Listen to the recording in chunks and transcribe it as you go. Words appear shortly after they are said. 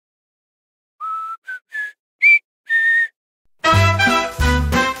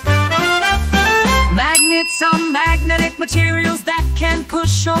some magnetic materials that can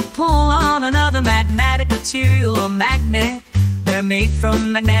push or pull on another magnetic material or magnet. They're made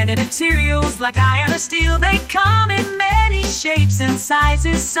from magnetic materials like iron or steel. They come in many shapes and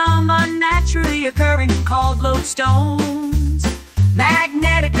sizes. Some are naturally occurring, called lodestones.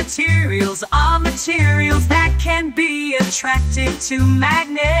 Magnetic materials are materials that can be attracted to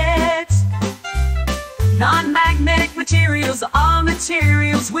magnets. Non-magnetic materials are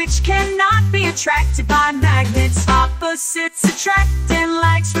materials which cannot be attracted by magnets. Opposites attract and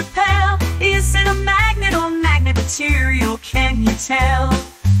likes repel. Is it a magnet or magnet material? Can you tell?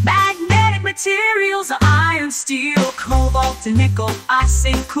 Magnetic materials are iron, steel, cobalt, and nickel. I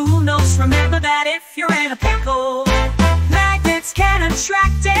sing cool notes, remember that if you're in a pickle. Magnets can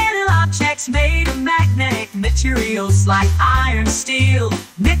attract any objects made of magnetic materials like iron, steel,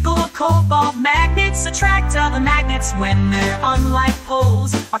 nickel, or cobalt. Magnets attract other magnets when their unlike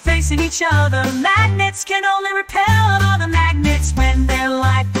poles are facing each other. Magnets can only repel other magnets when their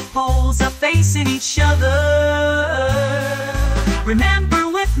like poles are facing each other. Remember,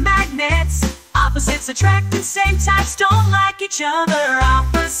 with magnets, opposites attract and same types don't like each other.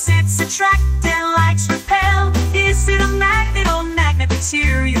 Opposites attract and likes repel. Is it a magnet or magnet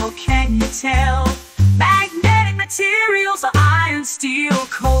material? Can you tell? Magnetic materials are iron, steel,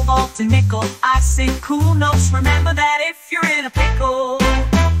 cobalt, and nickel. I sing cool notes, remember that if you're in a pickle.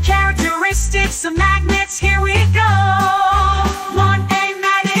 Characteristics of magnets, here we go. 1. A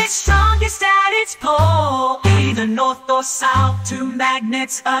magnet is strongest at its pole. Either north or south, two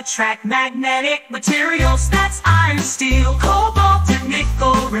magnets attract magnetic materials. That's iron, steel, cobalt, and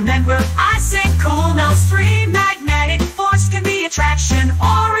nickel. Remember, I sing cool notes. 3. Magnetic force can be attraction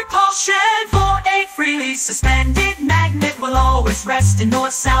or repulsion. 4. A freely suspended magnet will always rest in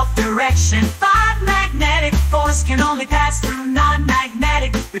north-south direction. 5. Magnetic force can only pass through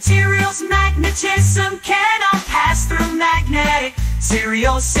non-magnetic materials. Magnetism cannot pass through magnetic.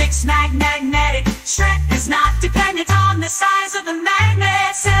 6. Magnetic strength is not dependent on the size of the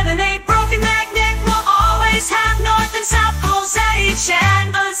magnet. 7. A broken magnet will always have north and south poles at each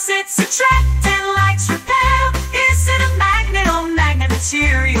end. Opposites attract and likes repel. Is it a magnet or magnet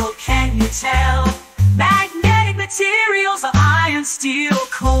material? Can you tell? Magnetic materials are iron, steel,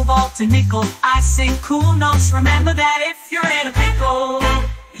 cobalt, and nickel. I sing cool notes, remember that if you're in a pickle.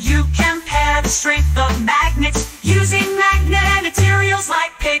 You compare the strength of magnets using magnetic materials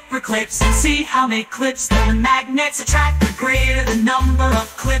like paper clips and see how many clips the magnets attract. The greater the number of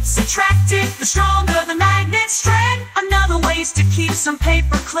clips attracted, the stronger the magnet strength. Another way is to keep some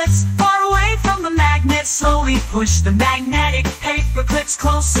paper clips far away from the magnet. Slowly push the magnetic paper clips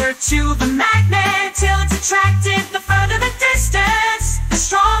closer to the magnet till it's attracted. The further the distance, the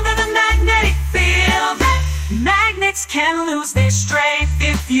stronger the magnetic field. Magnets can lose their strength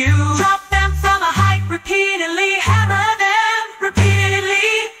if you drop them from a height repeatedly. Hammer them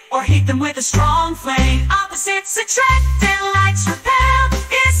repeatedly or heat them with a strong flame. Opposites attract and likes repel.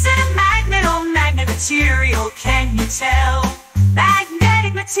 Is it a magnet or magnet material? Can you tell?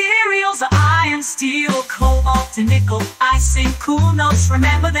 Magnetic materials are iron, steel, cobalt, and nickel. I sing cool notes,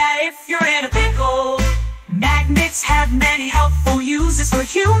 remember that if you're in a pickle. Magnets have many helpful uses for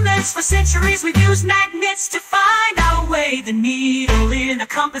humans. For centuries we've used magnets to find our way. The needle in a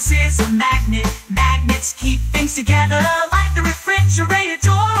compass is a magnet. Magnets keep things together like the refrigerator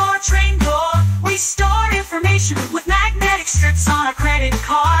door or train door. We store information with magnetic strips on our credit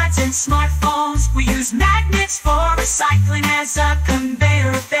cards and smartphones. We use magnets for recycling as a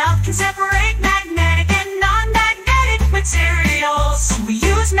conveyor belt can separate magnetic and non-magnetic materials. We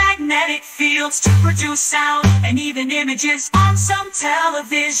use magnetic fields to produce sound and even images on some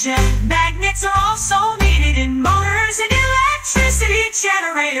television. Magnets are also needed in motors and electricity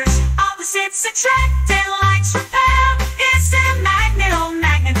generators. Opposites attract and likes repel. Is it a magnet or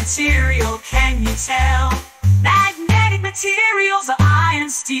magnet material? Can you tell? Magnetic materials are iron,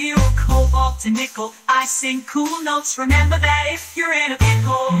 steel, cobalt, and nickel. I sing cool notes, remember that if you're in a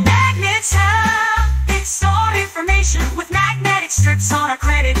pickle. Magnets have store information with magnetic strips on our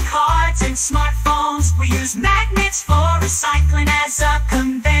credit cards and smartphones. We use magnets for recycling as a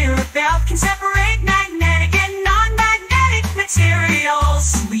conveyor belt can separate magnetic and non-magnetic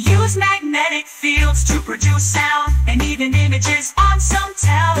materials. We use magnetic fields to produce sound and even images on some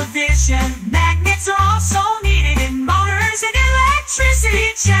television. Magnets are also needed in motors and electricity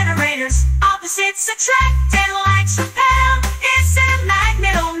generators. Opposites attract and likes repel. Is it a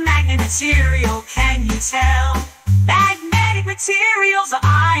magnet or magnet material? Can you tell? Magnetic materials are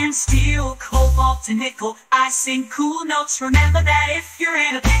iron, steel, cobalt, and nickel. I sing cool notes, remember that if you're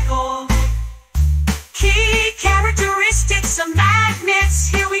in a pickle. Key characteristics of magnets,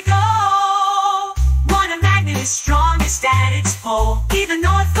 here we go. 1. A magnet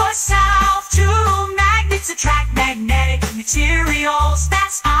materials.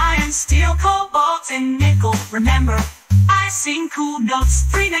 That's iron, steel, cobalt, and nickel. Remember, I sing cool notes.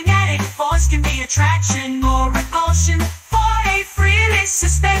 Three magnetic force can be attraction or repulsion. For a freely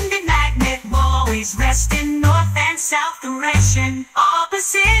suspended magnet will always rest in north and south direction.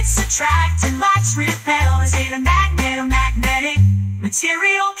 Opposites attract and likes repel. Is it a magnet or magnetic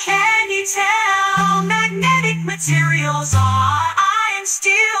material? Can you tell? Magnetic materials are iron,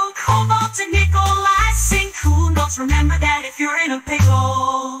 steel, cobalt, and nickel. I sing cool notes. Remember that if you're in a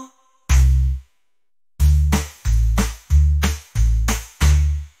pickle.